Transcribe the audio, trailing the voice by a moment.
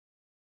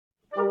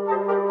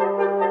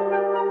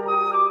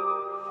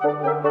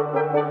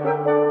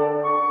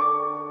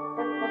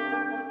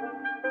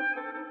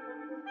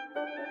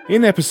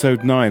In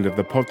episode 9 of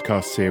the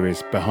podcast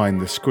series Behind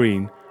the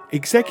Screen,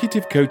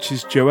 executive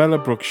coaches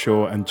Joella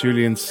Brookshaw and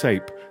Julian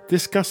Sape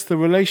discuss the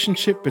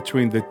relationship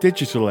between the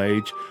digital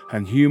age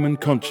and human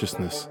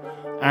consciousness,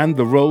 and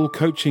the role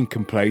coaching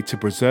can play to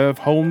preserve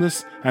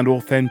wholeness and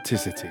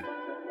authenticity.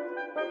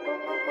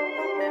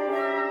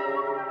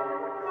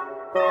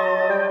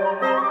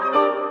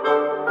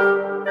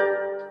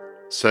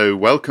 So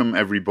welcome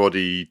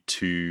everybody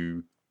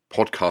to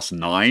podcast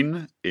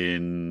 9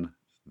 in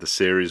the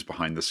series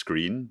Behind the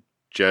Screen.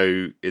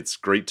 Joe, it's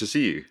great to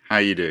see you. How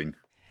are you doing?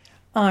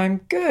 I'm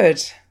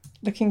good.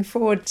 Looking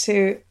forward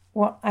to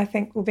what I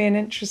think will be an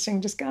interesting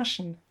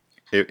discussion.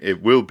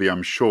 It will be,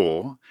 I'm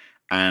sure.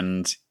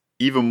 And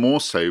even more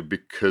so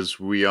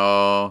because we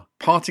are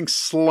parting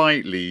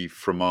slightly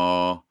from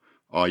our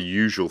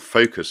usual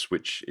focus,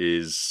 which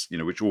is,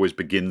 which always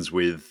begins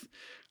with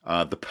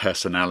the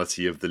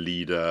personality of the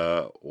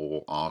leader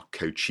or our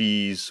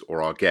coachees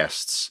or our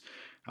guests.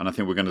 And I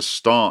think we're going to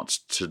start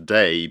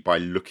today by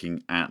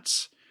looking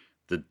at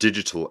the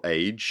digital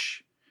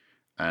age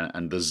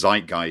and the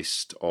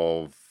zeitgeist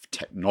of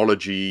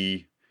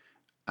technology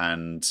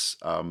and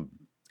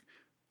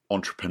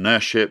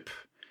entrepreneurship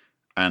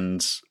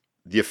and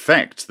the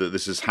effect that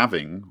this is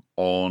having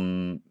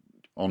on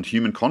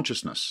human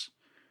consciousness.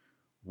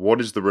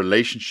 What is the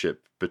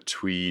relationship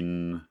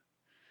between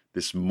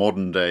this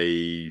modern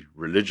day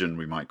religion,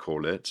 we might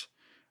call it,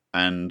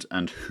 and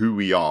who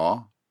we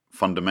are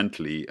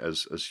fundamentally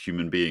as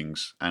human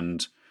beings?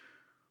 And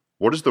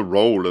what is the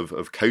role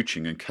of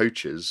coaching and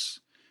coaches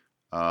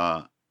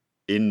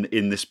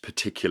in this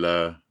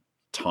particular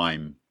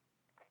time?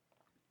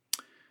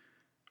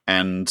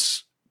 And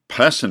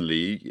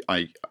personally,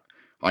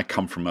 I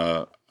come from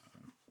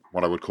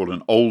what I would call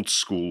an old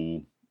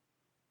school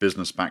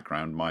business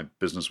background. My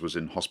business was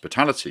in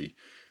hospitality,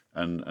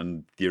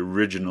 and the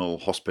original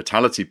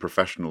hospitality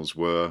professionals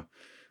were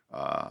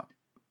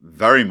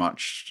very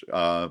much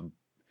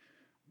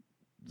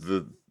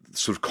the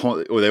sort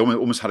of or they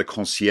almost had a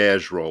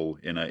concierge role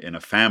in a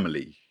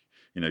family.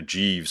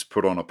 Jeeves,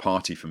 put on a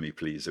party for me,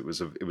 please. It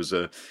was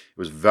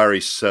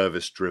very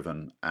service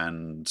driven,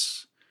 and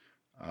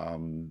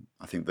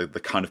I think the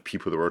kind of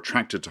people that were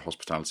attracted to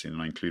hospitality,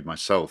 and I include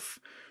myself,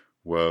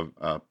 were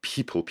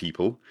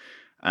people,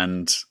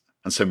 and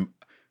so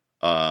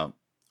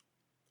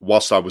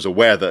whilst I was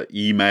aware that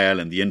email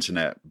and the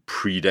internet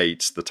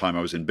predates the time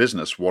I was in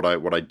business, what I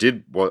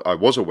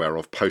was aware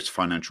of post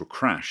financial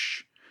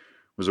crash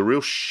was a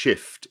real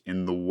shift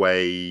in the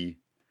way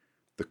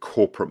the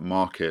corporate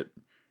market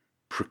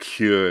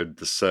procured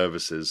the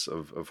services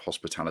of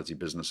hospitality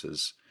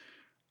businesses.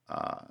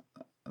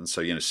 And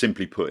so,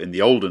 simply put, in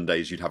the olden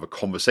days, you'd have a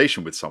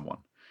conversation with someone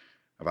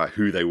about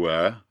who they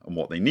were and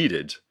what they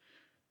needed,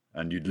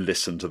 and you'd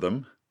listen to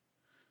them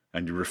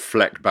and you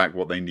reflect back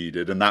what they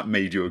needed, and that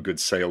made you a good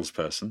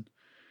salesperson.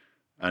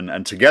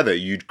 And together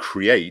you'd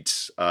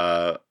create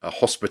a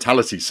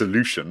hospitality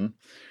solution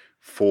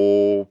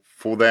for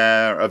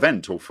their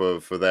event or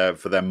for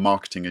their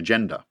marketing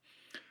agenda.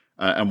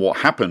 And what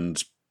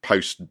happened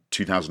post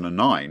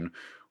 2009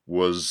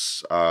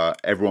 was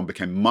everyone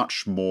became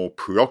much more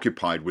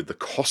preoccupied with the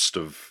cost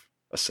of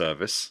a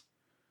service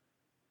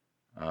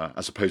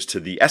as opposed to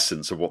the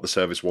essence of what the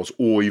service was,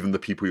 or even the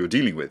people you're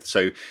dealing with.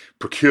 So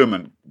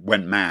procurement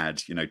went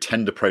mad.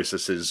 Tender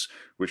processes,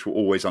 which were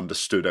always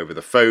understood over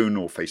the phone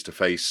or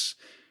face-to-face,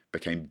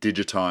 became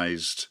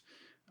digitized.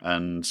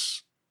 And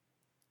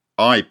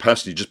I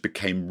personally just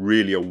became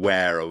really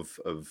aware of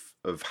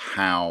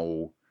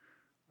how,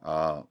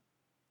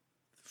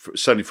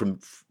 certainly from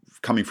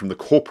coming from the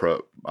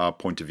corporate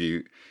point of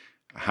view,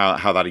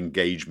 how that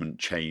engagement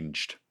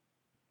changed.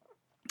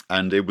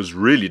 And it was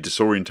really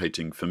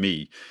disorientating for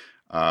me.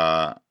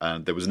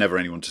 And there was never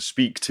anyone to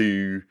speak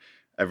to.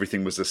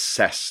 Everything was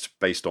assessed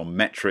based on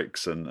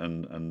metrics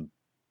and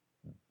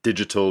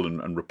digital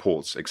and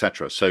reports,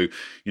 etc. So,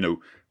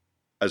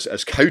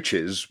 as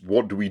coaches,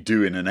 what do we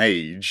do in an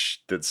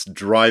age that's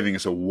driving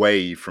us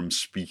away from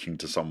speaking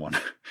to someone?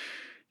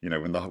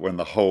 When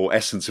the whole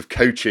essence of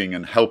coaching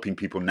and helping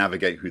people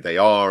navigate who they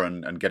are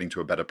and getting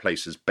to a better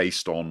place is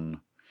based on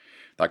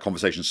that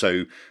conversation.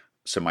 So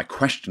my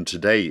question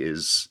today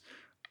is,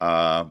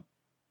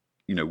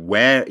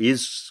 where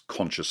is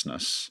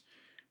consciousness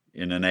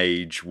in an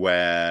age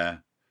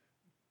where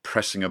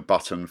pressing a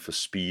button for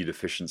speed,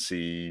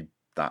 efficiency,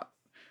 that,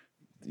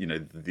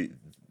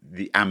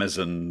 the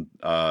Amazon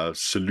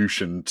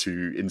solution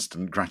to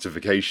instant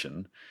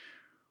gratification,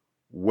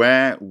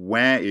 where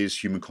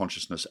is human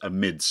consciousness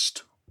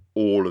amidst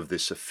all of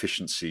this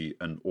efficiency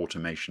and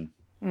automation?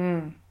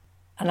 And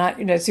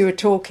as you were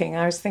talking,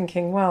 I was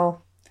thinking,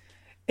 well,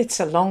 it's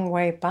a long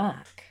way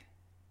back.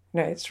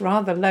 It's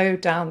rather low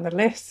down the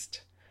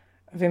list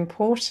of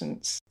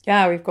importance.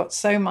 Yeah, we've got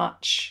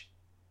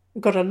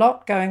a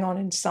lot going on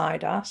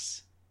inside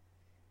us,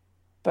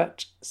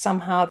 but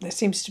somehow there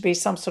seems to be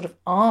some sort of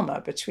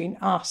armor between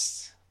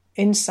us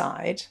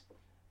inside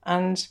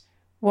and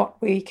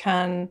what we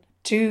can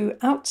do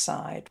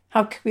outside,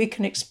 how we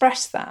can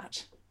express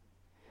that.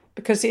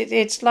 Because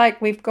it's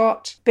like we've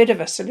got a bit of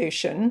a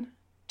solution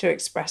to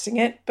expressing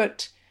it,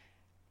 but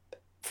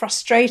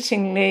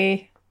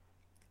frustratingly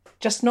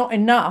just not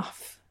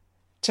enough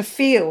to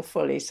feel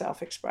fully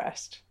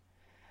self-expressed.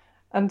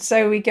 And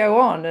so we go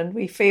on and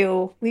we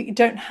feel we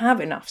don't have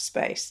enough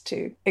space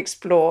to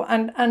explore.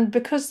 And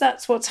because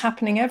that's what's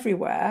happening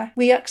everywhere,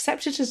 we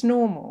accept it as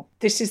normal.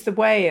 This is the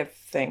way of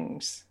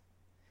things.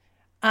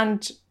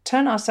 And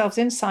turn ourselves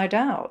inside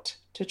out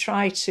to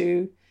try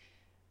to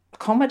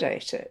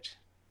accommodate it.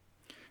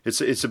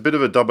 It's a bit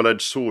of a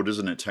double-edged sword,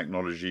 isn't it,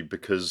 technology?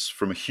 Because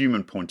from a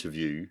human point of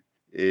view,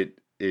 it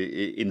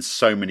in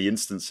so many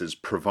instances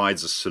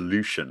provides a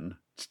solution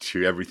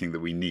to everything that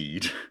we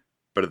need.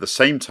 But at the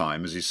same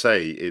time, as you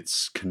say,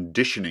 it's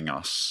conditioning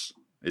us,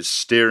 it's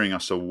steering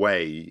us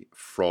away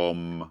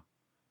from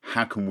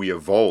how can we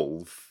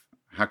evolve,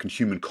 how can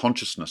human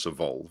consciousness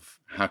evolve,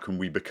 how can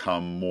we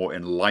become more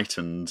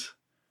enlightened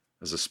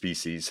as a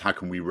species, how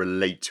can we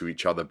relate to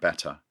each other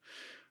better.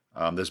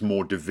 There's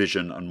more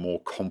division and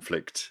more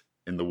conflict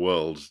in the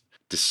world,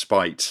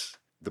 despite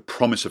the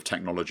promise of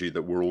technology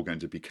that we're all going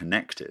to be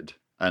connected.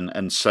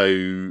 And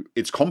so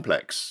it's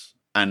complex.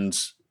 And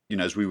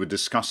as we were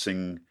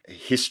discussing,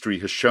 history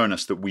has shown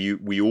us that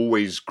we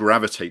always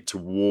gravitate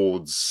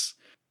towards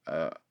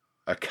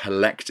a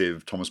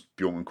collective. Thomas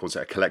Bjorkman calls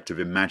it a collective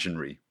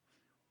imaginary.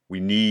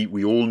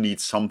 We all need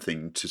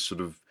something to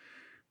sort of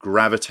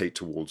gravitate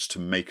towards to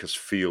make us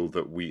feel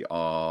that we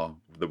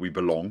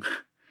belong,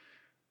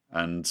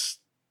 and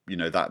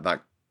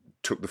that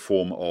took the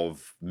form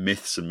of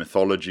myths and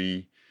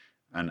mythology,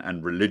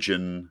 and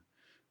religion,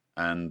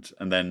 and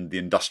then the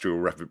Industrial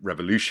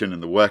Revolution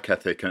and the work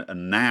ethic,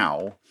 and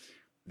now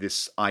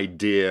this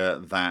idea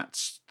that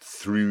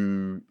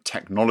through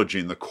technology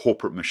and the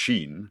corporate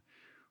machine,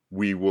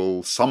 we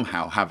will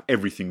somehow have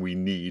everything we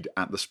need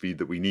at the speed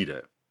that we need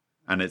it.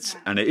 And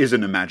it is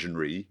an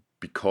imaginary,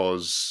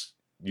 because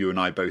you and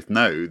I both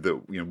know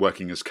that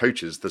working as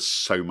coaches, there's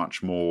so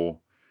much more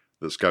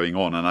that's going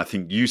on. And I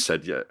think you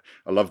said,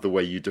 I love the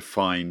way you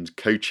defined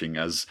coaching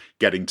as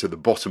getting to the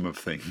bottom of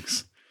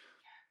things.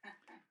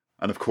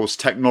 And of course,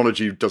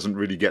 technology doesn't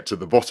really get to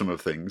the bottom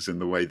of things in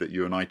the way that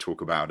you and I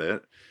talk about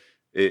it.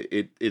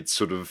 It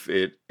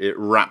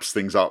wraps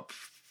things up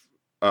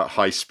at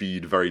high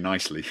speed very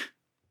nicely.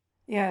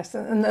 Yes,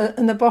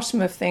 and the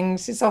bottom of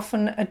things is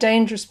often a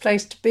dangerous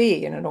place to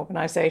be in an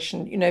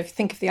organisation. If you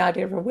think of the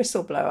idea of a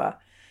whistleblower,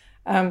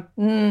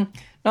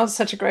 not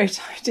such a great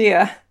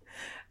idea,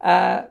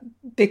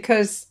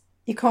 because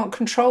you can't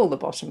control the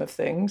bottom of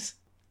things.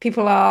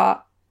 People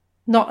are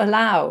not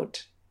allowed.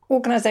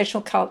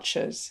 Organisational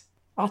cultures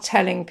are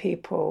telling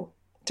people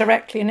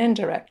directly and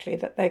indirectly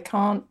that they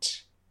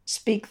can't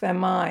speak their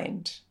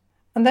mind.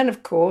 And then,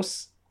 of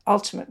course,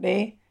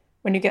 ultimately,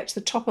 when you get to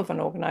the top of an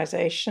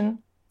organisation,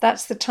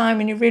 that's the time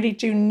when you really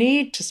do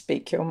need to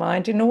speak your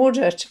mind in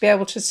order to be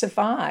able to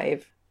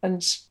survive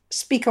and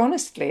speak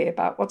honestly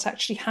about what's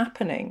actually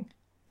happening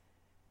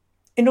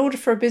in order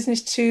for a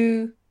business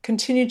to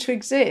continue to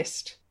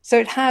exist.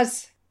 So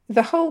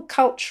the whole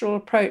cultural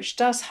approach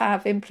does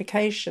have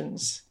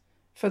implications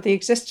for the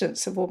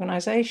existence of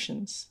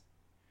organisations.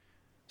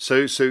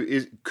 So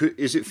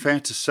is it fair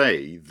to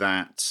say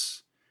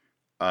that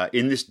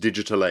in this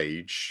digital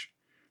age,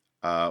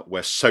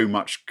 where so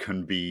much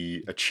can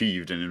be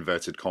achieved in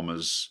inverted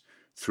commas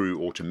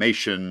through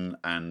automation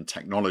and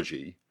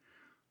technology,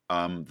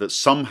 that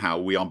somehow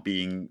we are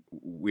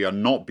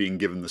not being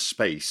given the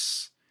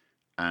space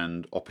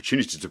and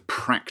opportunity to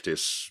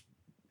practice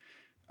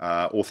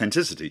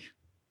authenticity?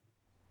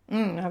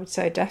 I would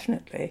say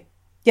definitely.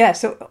 Yeah,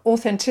 so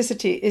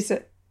authenticity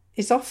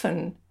is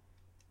often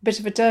a bit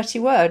of a dirty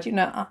word.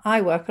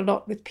 I work a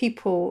lot with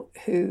people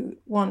who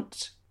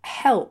want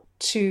help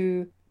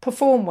to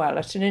perform well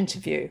at an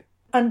interview.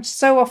 And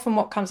so often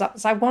what comes up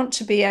is I want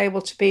to be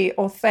able to be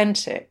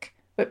authentic,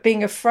 but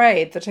being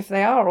afraid that if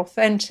they are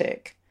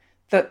authentic,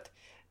 that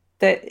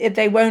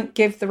they won't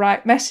give the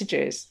right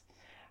messages.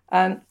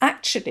 And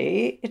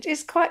actually, it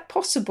is quite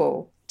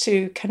possible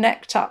to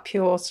connect up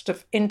your sort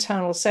of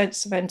internal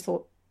sense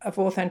of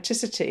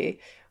authenticity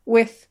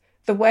with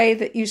the way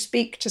that you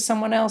speak to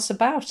someone else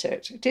about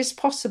it. It is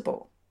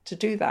possible to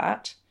do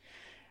that.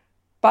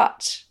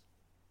 But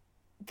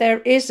there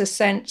is a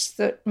sense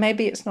that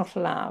maybe it's not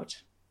allowed.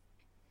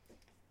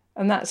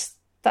 And that's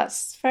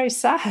very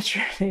sad,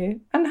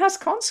 really, and has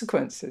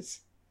consequences.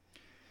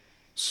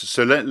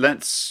 So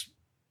let's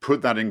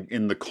put that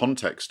in the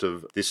context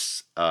of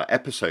this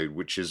episode,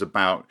 which is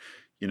about,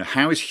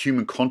 how is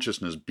human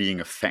consciousness being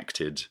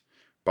affected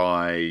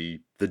by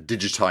the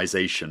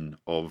digitization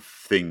of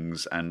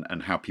things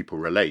and how people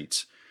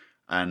relate.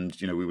 And,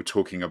 we were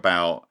talking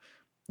about,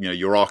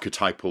 your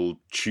archetypal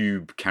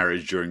tube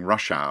carriage during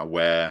rush hour,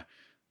 where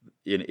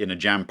in a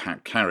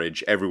jam-packed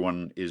carriage,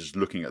 everyone is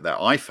looking at their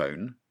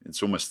iPhone.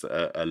 It's almost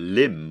a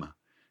limb.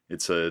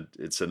 It's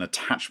an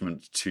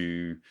attachment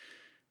to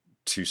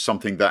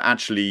something that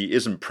actually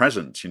isn't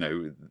present.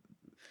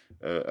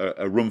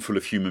 A room full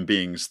of human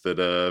beings that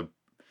are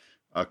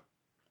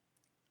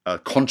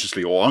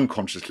consciously or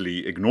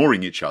unconsciously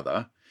ignoring each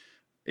other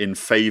in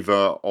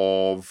favor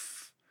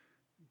of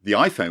the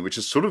iPhone, which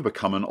has sort of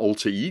become an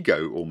alter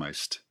ego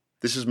almost.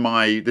 This is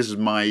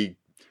my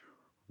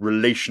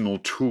relational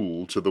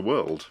tool to the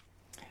world.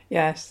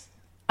 Yes.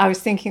 I was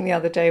thinking the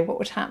other day, what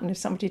would happen if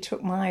somebody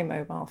took my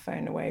mobile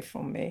phone away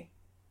from me?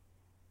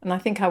 And I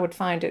think I would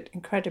find it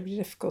incredibly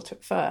difficult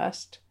at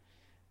first.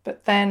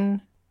 But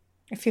then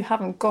if you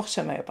haven't got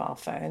a mobile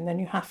phone, then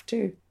you have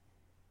to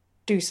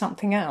do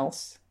something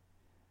else.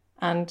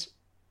 And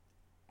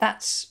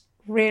that's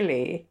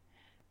really,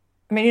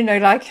 I mean,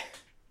 like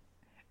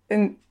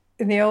in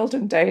the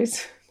olden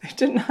days, they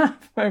didn't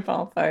have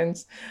mobile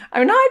phones. I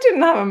mean, I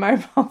didn't have a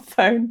mobile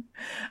phone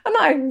and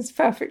I was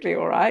perfectly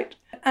all right.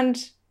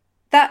 And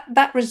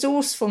that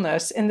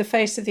resourcefulness in the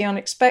face of the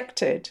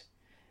unexpected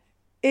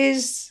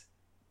is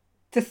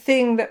the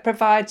thing that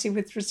provides you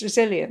with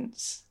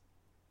resilience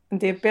and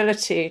the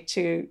ability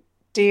to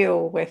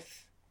deal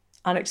with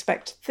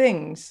unexpected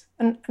things.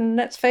 And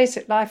let's face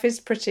it, life is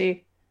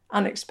pretty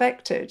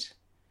unexpected.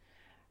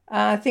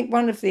 I think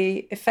one of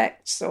the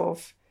effects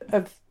of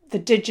the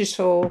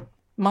digital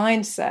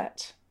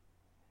mindset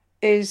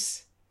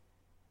is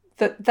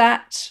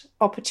that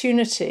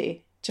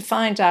opportunity to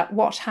find out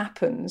what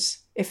happens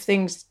if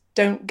things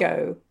don't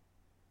go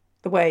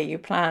the way you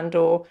planned,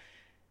 or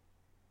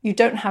you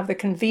don't have the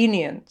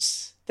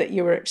convenience that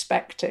you were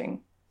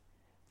expecting,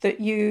 that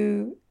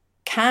you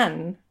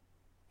can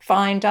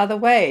find other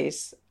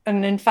ways.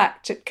 And in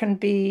fact, it can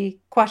be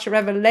quite a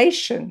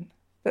revelation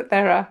that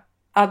there are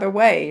other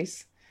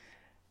ways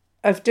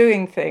of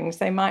doing things.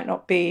 They might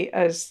not be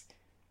as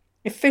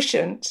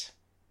efficient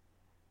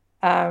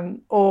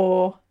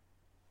or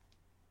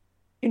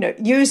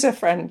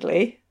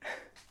user-friendly,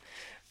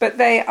 but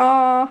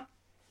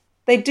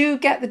they do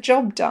get the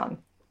job done.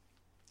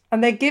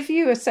 And they give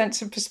you a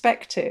sense of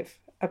perspective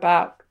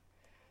about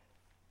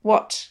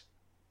what's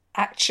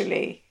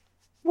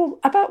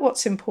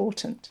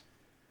important.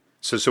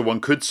 So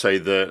one could say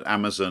that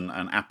Amazon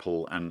and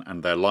Apple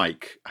and their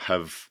like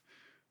have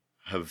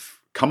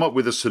come up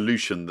with a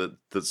solution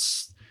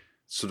that's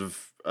sort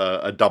of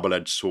a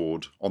double-edged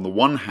sword. On the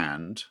one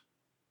hand,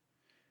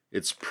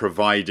 it's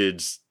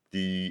provided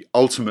the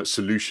ultimate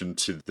solution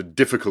to the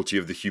difficulty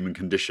of the human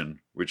condition,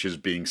 which is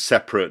being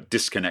separate,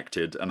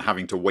 disconnected, and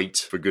having to wait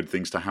for good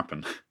things to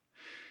happen.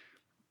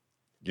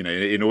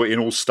 In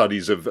all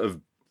studies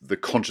of the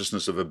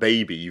consciousness of a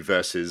baby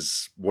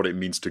versus what it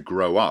means to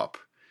grow up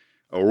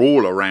are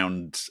all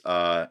around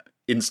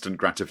instant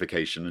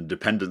gratification and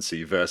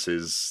dependency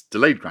versus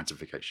delayed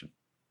gratification.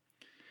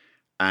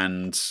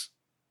 And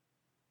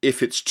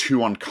if it's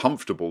too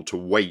uncomfortable to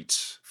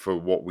wait for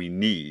what we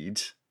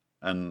need,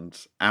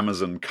 and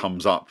Amazon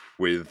comes up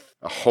with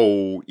a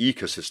whole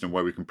ecosystem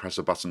where we can press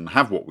a button and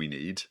have what we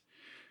need,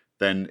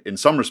 then in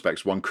some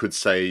respects one could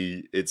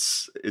say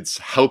it's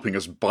helping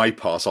us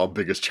bypass our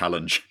biggest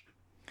challenge.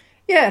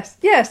 Yes,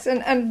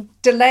 and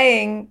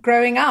delaying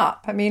growing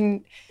up. I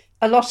mean,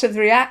 a lot of the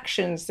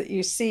reactions that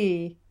you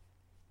see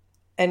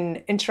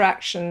in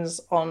interactions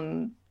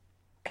on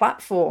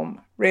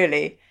platform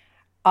really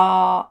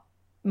are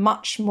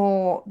much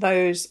more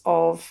those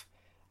of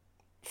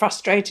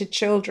frustrated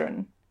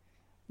children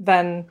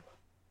than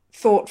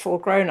thoughtful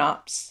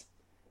grown-ups,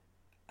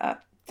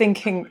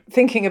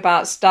 thinking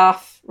about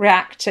stuff,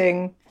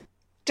 reacting,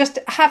 just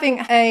having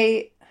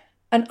an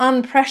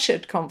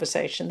unpressured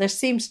conversation. There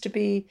seems to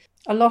be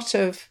a lot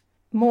of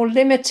more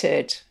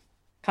limited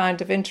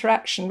kind of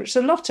interaction, which is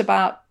a lot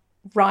about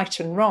right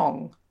and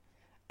wrong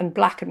and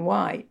black and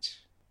white,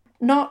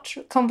 not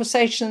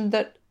conversation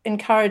that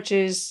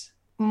encourages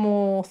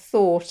more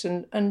thought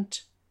and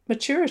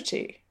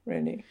maturity,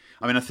 really.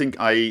 I mean,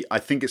 I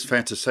think it's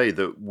fair to say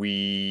that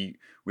we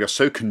are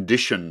so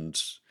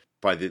conditioned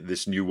by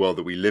this new world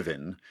that we live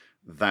in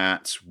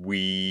that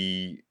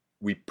we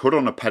put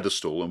on a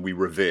pedestal and we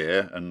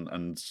revere,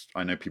 and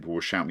I know people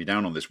will shout me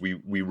down on this,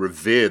 we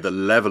revere the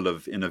level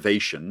of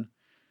innovation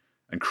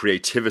and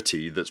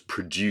creativity that's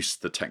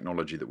produced the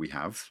technology that we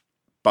have,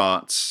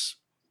 but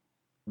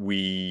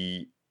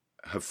we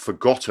have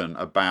forgotten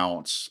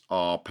about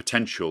our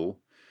potential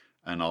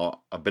and our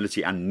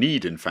ability and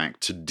need, in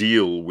fact, to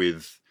deal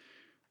with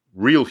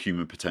real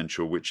human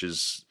potential, which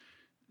is,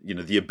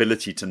 the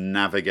ability to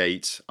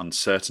navigate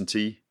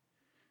uncertainty,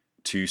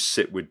 to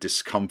sit with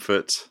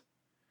discomfort,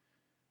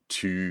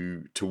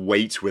 to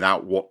wait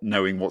without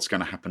knowing what's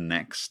going to happen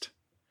next,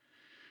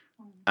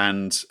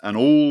 and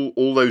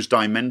all those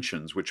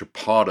dimensions which are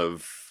part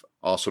of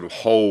our sort of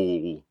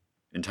whole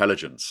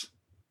intelligence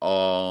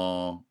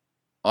are,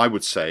 I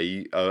would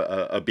say,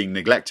 are being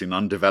neglected and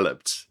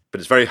undeveloped. But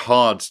it's very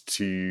hard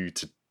to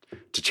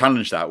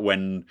challenge that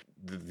when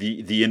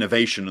the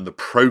innovation and the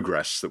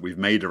progress that we've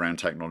made around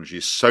technology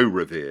is so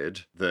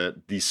revered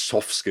that these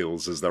soft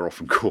skills, as they're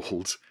often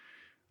called,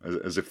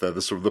 as if they're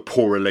the sort of the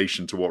poor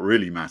relation to what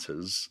really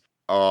matters,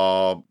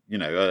 are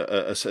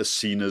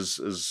seen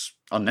as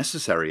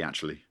unnecessary,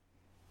 actually.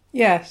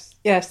 Yes,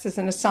 there's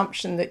an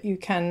assumption that you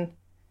can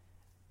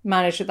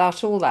manage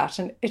without all that,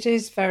 and it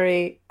is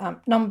very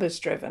numbers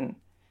driven,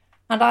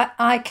 and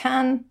I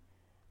can,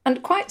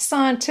 and quite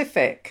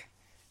scientific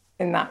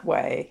in that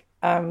way.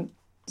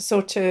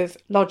 sort of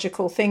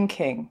logical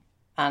thinking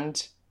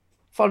and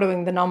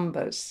following the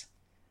numbers.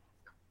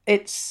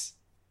 It's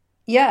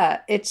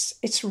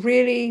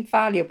really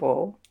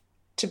valuable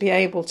to be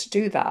able to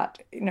do that.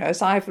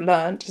 As I've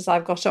learned, as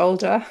I've got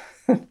older,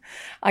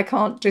 I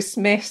can't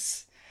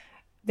dismiss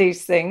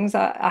these things.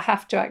 I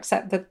have to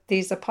accept that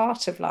these are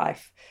part of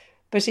life.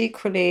 But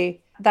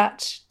equally,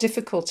 that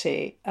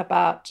difficulty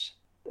about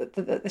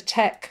the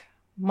tech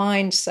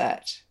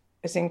mindset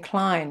is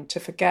inclined to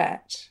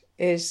forget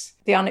is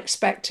the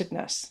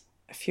unexpectedness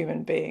of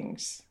human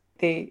beings,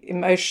 the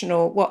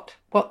emotional,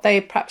 what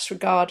they perhaps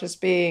regard as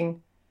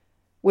being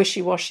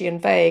wishy-washy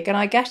and vague. And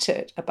I get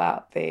it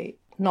about the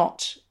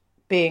not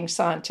being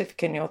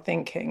scientific in your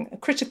thinking.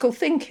 Critical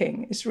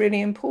thinking is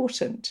really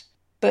important,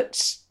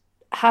 but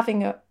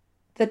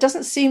there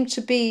doesn't seem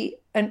to be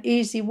an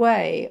easy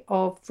way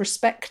of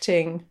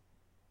respecting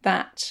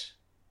that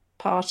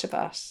part of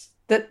us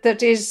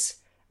that is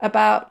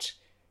about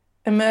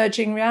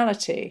emerging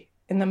reality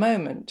in the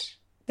moment.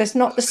 There's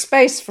not the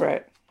space for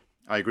it.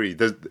 I agree.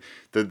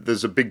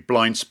 There's a big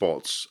blind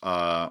spot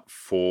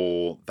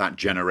for that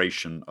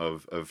generation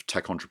of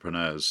tech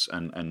entrepreneurs,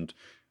 and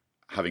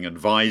having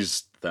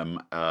advised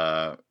them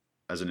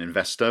as an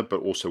investor,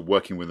 but also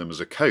working with them as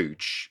a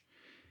coach,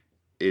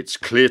 it's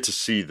clear to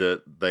see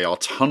that they are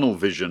tunnel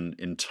vision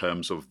in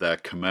terms of their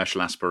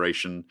commercial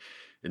aspiration,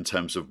 in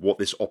terms of what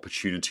this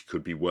opportunity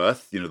could be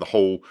worth. The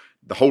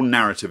whole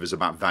narrative is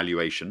about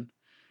valuation,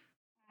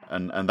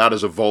 and that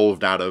has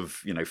evolved out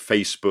of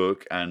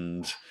Facebook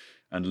and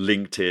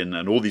LinkedIn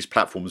and all these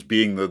platforms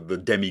being the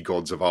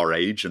demigods of our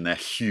age, and their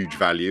huge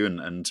value,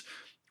 and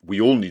we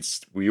all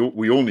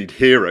need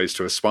heroes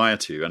to aspire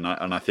to, and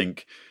I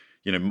think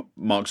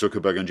Mark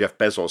Zuckerberg and Jeff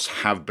Bezos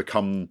have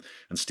become,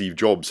 and Steve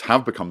Jobs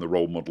have become, the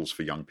role models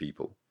for young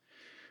people.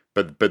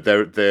 But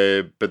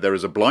there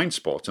is a blind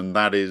spot, and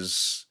that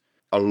is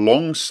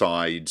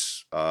alongside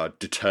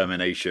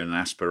determination and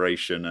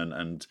aspiration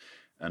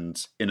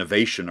and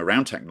innovation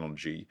around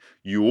technology.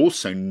 You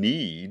also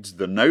need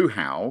the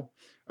know-how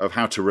of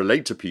how to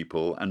relate to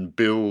people and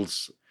build.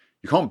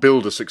 You can't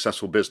build a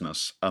successful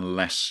business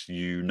unless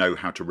you know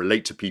how to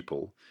relate to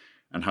people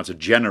and how to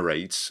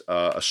generate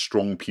a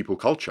strong people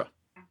culture.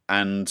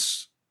 And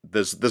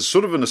there's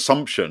sort of an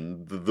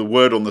assumption, the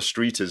word on the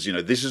street is,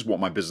 this is what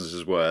my business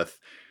is worth,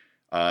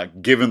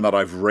 given that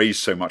I've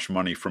raised so much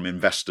money from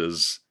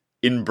investors,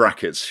 in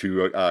brackets,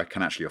 who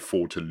can actually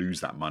afford to lose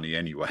that money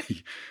anyway,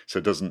 so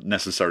it doesn't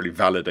necessarily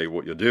validate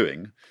what you're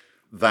doing.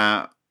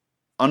 That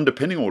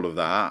underpinning all of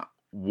that,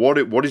 what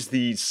is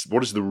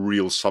the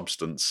real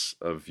substance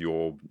of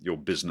your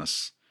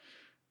business,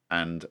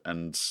 and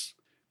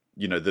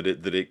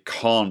that it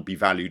can't be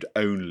valued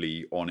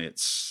only on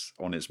its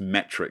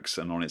metrics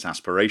and on its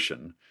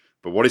aspiration,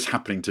 but what is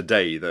happening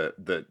today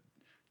that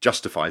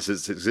justifies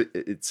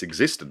its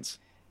existence.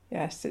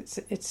 Yes,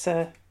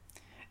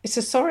 it's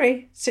a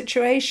sorry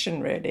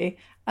situation, really,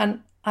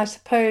 and I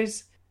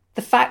suppose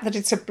the fact that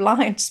it's a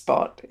blind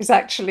spot is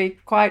actually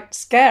quite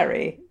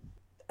scary,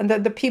 and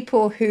that the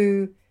people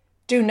who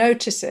do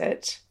notice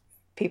it,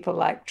 people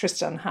like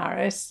Tristan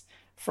Harris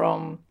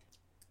from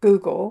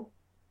Google,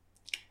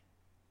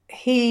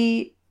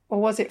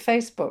 or was it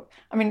Facebook?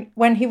 I mean,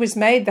 when he was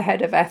made the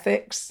head of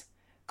ethics,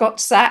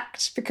 got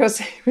sacked because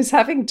he was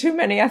having too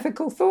many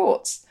ethical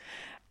thoughts.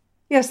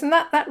 Yes, and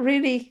that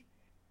really,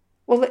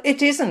 well,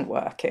 it isn't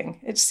working.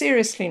 It's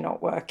seriously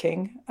not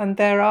working. And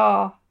there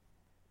are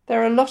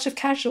a lot of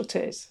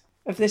casualties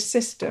of this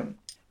system.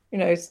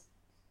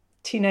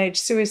 Teenage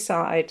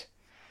suicide,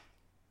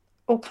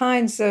 all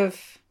kinds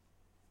of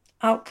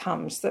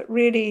outcomes that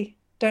really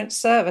don't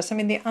serve us. I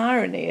mean, the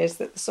irony is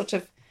that the sort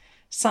of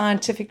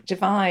scientific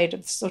divide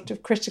of the sort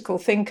of critical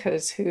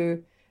thinkers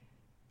who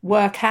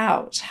work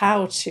out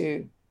how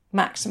to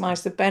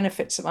maximize the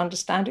benefits of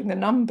understanding the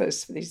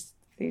numbers for these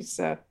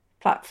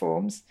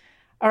platforms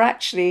are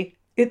actually,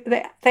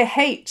 they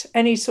hate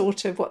any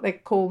sort of what they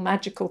call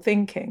magical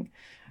thinking.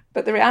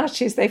 But the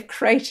reality is they've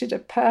created a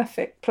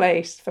perfect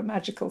place for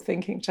magical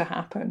thinking to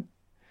happen.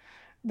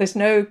 There's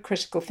no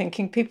critical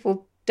thinking.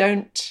 People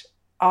don't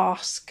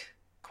ask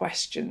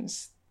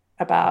questions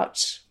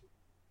about,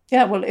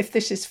 if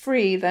this is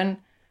free, then,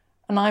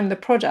 and I'm the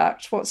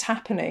product, what's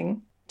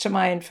happening to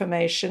my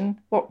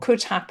information? What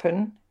could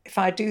happen if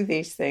I do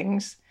these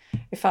things?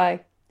 If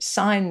I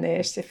sign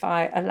this, if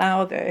I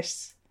allow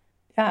this?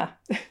 Yeah,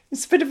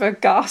 it's a bit of a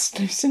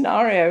ghastly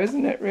scenario,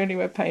 isn't it, really,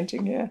 we're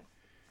painting here?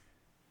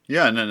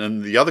 Yeah,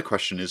 and the other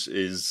question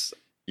is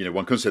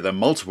one can say there are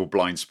multiple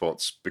blind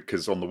spots,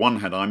 because on the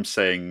one hand, I'm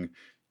saying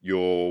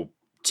your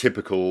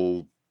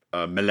typical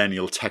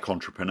millennial tech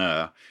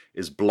entrepreneur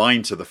is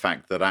blind to the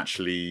fact that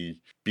actually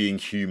being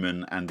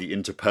human and the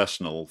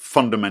interpersonal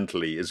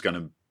fundamentally is going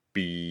to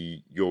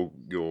be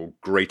your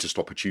greatest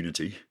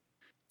opportunity.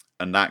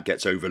 And that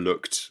gets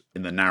overlooked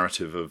in the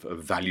narrative of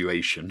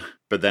valuation.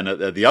 But then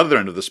at the other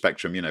end of the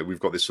spectrum, we've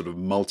got this sort of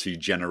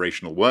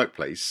multi-generational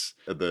workplace.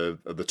 At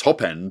the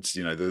top end,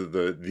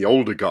 the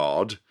older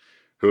guard,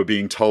 who are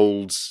being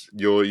told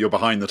you're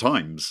behind the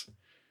times.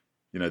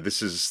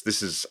 This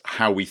is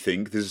how we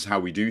think, this is how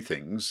we do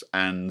things.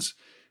 And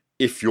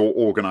if your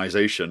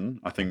organization,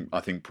 I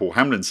think Paul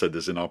Hamlin said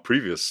this in our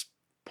previous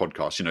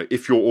podcast,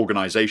 if your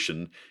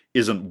organization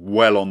isn't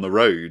well on the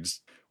road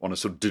on a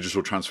sort of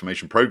digital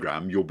transformation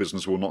program, your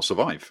business will not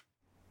survive.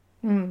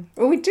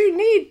 Well, we do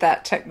need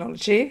that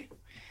technology.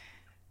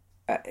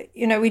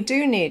 We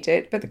do need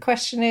it, but the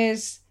question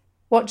is,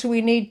 what do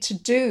we need to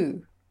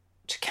do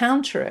to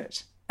counter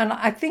it? And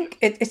I think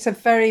it's a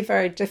very,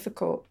 very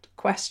difficult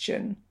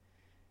question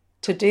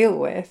to deal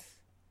with.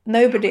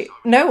 No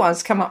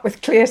one's come up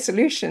with clear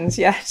solutions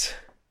yet.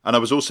 And I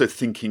was also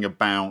thinking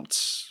about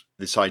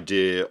this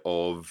idea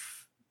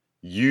of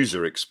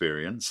user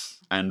experience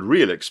and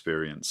real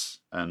experience.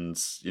 And,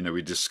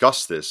 we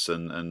discussed this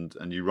and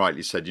you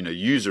rightly said,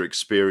 user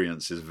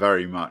experience is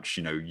very much,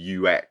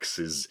 UX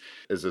is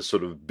a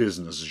sort of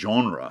business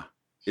genre.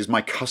 Is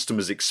my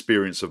customer's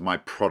experience of my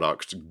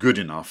product good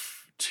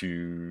enough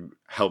to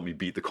help me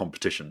beat the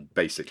competition,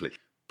 basically?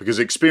 Because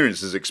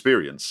experience is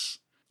experience.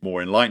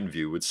 More enlightened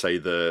view would say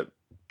the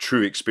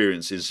true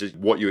experience is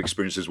what you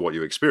experience is what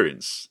you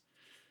experience.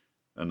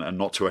 And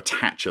not to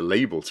attach a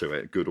label to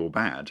it, good or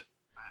bad.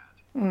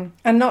 And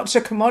not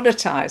to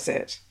commoditize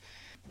it,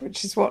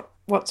 which is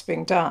what's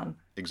being done.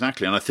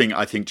 Exactly. And I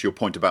think to your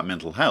point about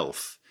mental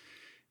health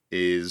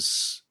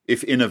is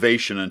if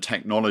innovation and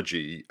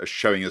technology are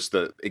showing us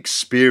that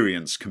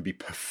experience can be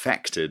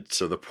perfected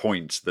to the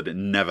point that it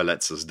never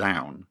lets us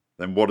down,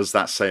 then what does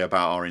that say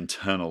about our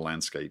internal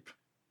landscape?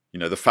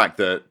 The fact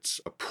that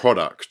a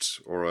product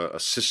or a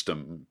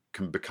system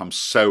can become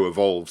so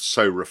evolved,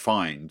 so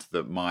refined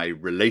that my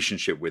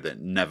relationship with it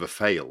never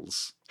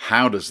fails.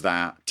 How does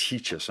that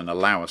teach us and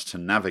allow us to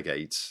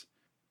navigate,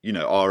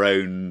 our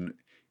own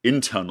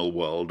internal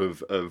world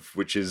of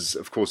which is,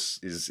 of course,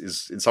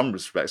 is in some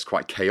respects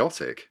quite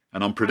chaotic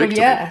and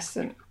unpredictable.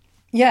 Well,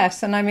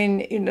 yes, and I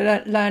mean,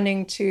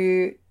 learning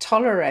to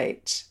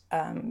tolerate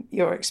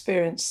your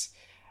experience.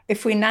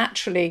 If we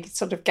naturally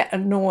sort of get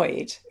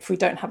annoyed if we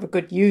don't have a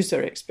good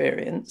user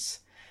experience,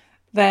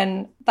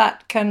 then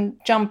that can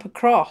jump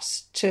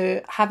across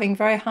to having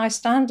very high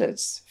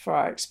standards for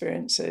our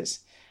experiences.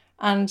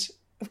 And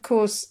of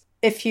course,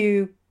 if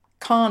you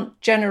can't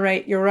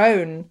generate your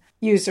own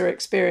user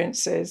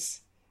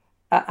experiences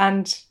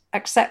and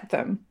accept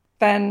them,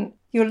 then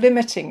you're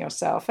limiting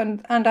yourself.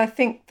 And I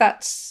think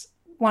that's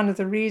one of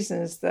the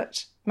reasons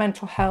that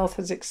mental health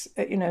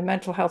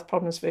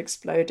problems have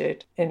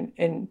exploded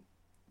in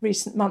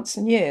recent months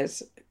and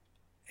years.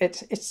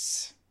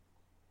 It's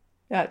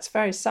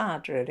very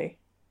sad, really.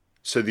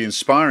 So the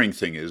inspiring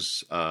thing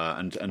is,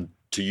 and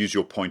to use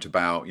your point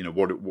about,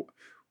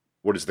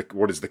 what is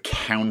the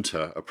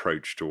counter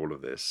approach to all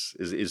of this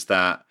is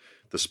that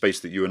the space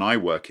that you and I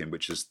work in,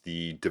 which is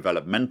the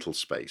developmental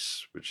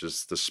space, which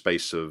is the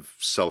space of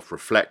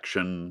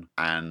self-reflection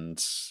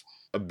and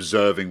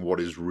observing what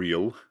is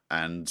real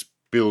and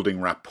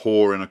building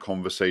rapport in a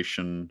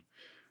conversation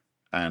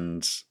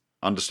and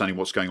understanding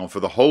what's going on for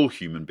the whole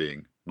human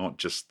being, not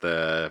just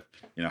their,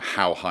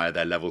 how high are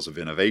their levels of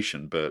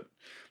innovation, but,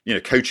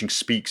 coaching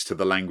speaks to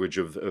the language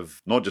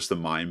of not just the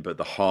mind, but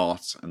the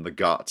heart and the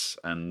gut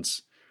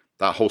and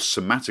that whole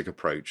somatic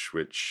approach,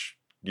 which,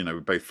 we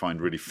both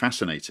find really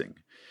fascinating,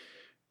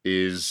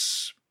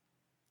 is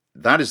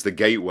the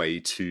gateway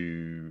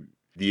to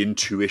the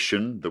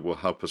intuition that will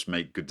help us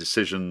make good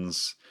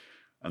decisions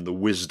and the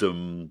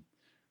wisdom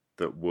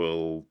that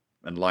will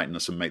enlighten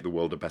us and make the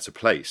world a better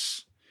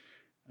place.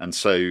 And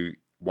so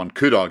one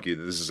could argue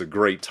that this is a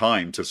great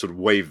time to sort of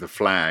wave the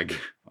flag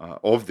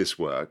of this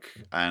work.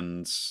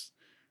 And,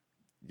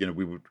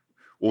 we were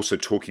also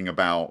talking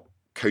about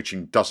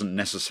coaching doesn't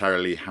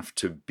necessarily have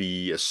to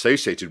be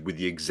associated with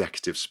the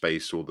executive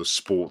space or the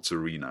sports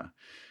arena.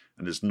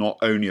 And it's not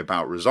only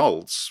about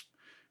results,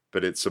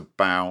 but it's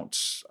about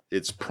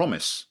its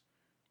promise,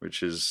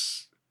 which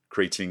is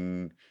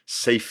creating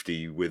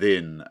safety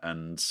within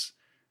and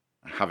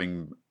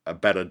having a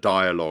better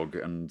dialogue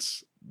and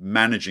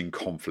managing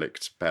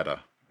conflict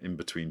better in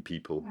between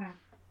people. Yeah.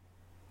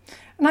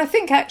 And I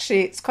think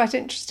actually it's quite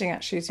interesting,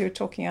 as you were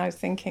talking, I was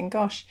thinking,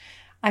 gosh,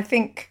 I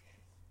think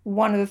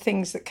one of the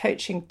things that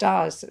coaching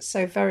does that's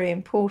so very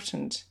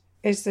important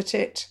is that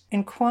it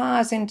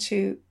inquires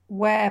into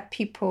where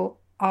people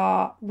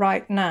are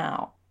right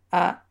now.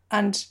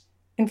 And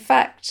in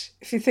fact,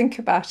 if you think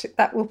about it,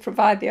 that will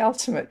provide the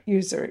ultimate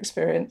user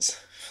experience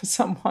for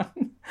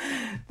someone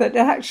that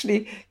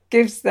actually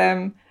gives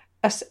them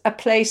a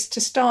place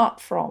to start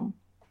from.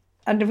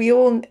 And we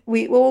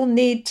all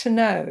need to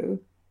know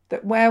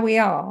that where we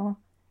are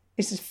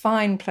is a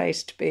fine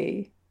place to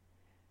be.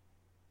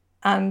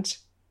 And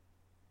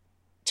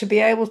to be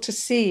able to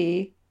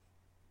see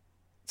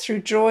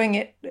through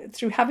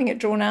having it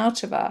drawn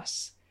out of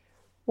us,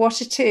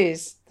 what it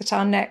is that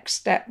our next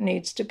step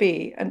needs to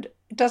be. And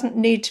it doesn't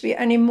need to be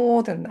any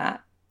more than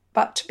that,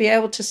 but to be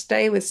able to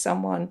stay with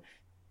someone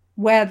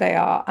where they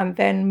are and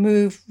then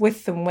move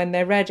with them when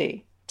they're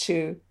ready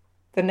to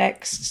the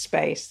next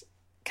space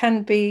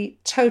can be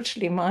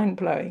totally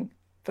mind-blowing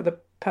for the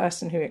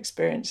person who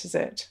experiences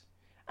it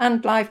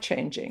and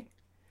life-changing.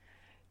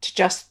 to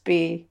just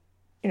be,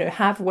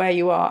 have where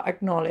you are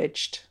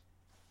acknowledged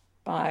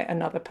by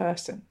another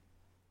person.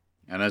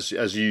 And as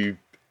you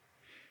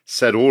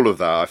said all of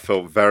that, I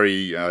felt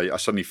I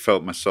suddenly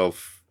felt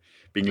myself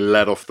being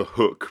let off the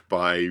hook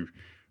by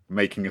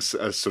making a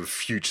sort of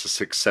future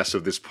success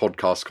of this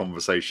podcast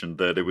conversation,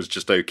 that it was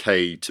just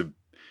okay to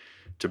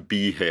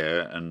be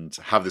here and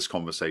have this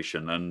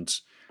conversation. And,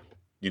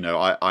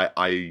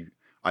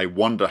 I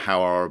wonder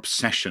how our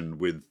obsession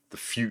with the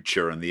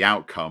future and the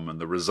outcome and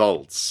the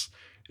results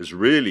is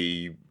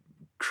really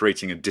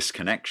creating a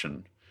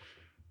disconnection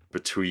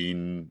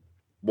between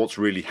what's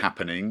really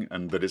happening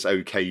and that it's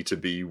okay to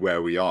be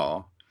where we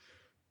are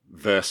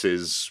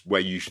versus where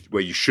you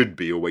should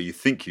be or where you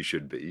think you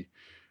should be.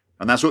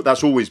 And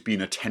that's always been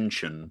a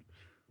tension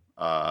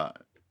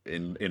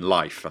in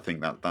life. I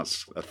think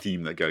that's a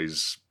theme that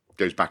goes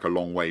back a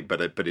long way, but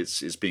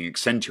it's being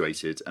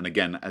accentuated. And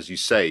again, as you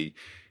say,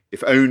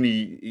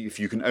 if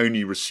you can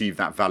only receive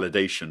that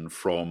validation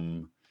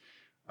from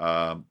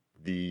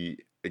the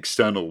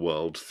external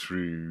world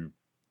through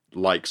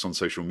likes on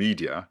social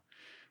media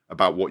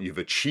about what you've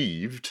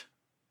achieved,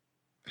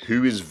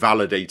 who is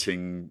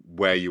validating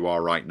where you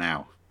are right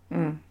now?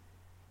 Yeah,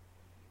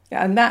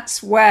 and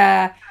that's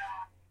where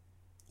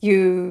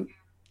you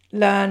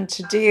learn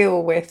to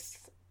deal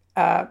with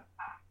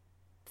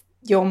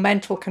your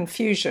mental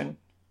confusion.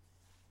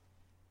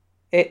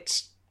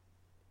 It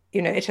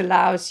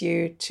allows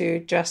you to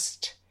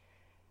just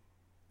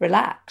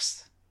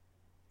relax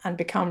and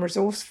become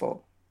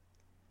resourceful.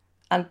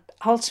 And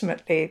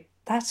ultimately,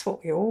 that's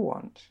what we all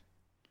want.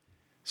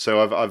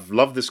 So I've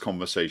loved this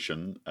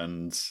conversation,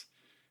 and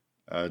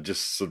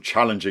just sort of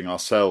challenging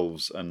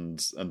ourselves and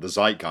the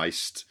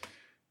zeitgeist,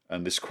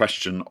 and this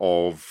question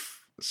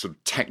of sort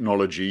of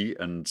technology,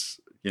 and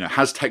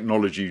has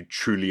technology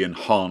truly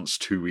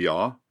enhanced who we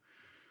are,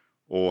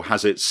 or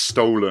has it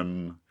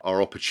stolen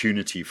our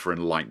opportunity for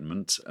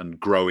enlightenment and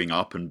growing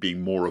up and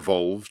being more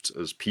evolved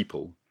as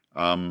people?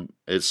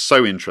 It's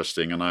so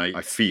interesting, and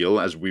I feel,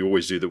 as we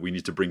always do, that we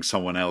need to bring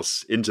someone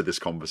else into this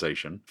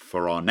conversation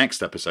for our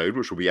next episode,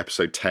 which will be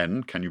episode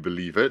 10. Can you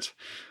believe it?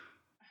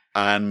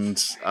 And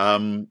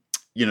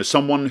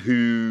someone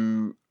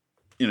who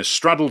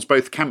straddles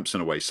both camps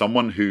in a way,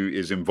 someone who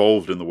is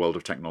involved in the world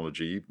of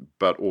technology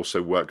but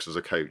also works as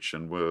a coach,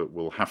 and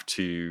we'll have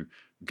to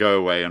go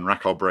away and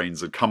rack our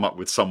brains and come up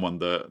with someone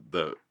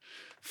that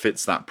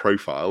fits that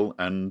profile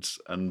and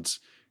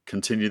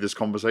continue this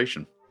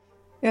conversation.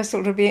 Yes,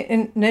 it'll be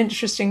an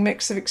interesting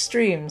mix of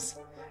extremes,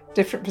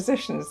 different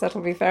positions.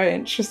 That'll be very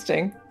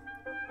interesting.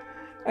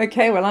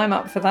 Okay, well, I'm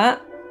up for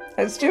that.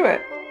 Let's do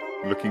it.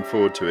 Looking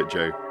forward to it,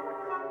 Jo.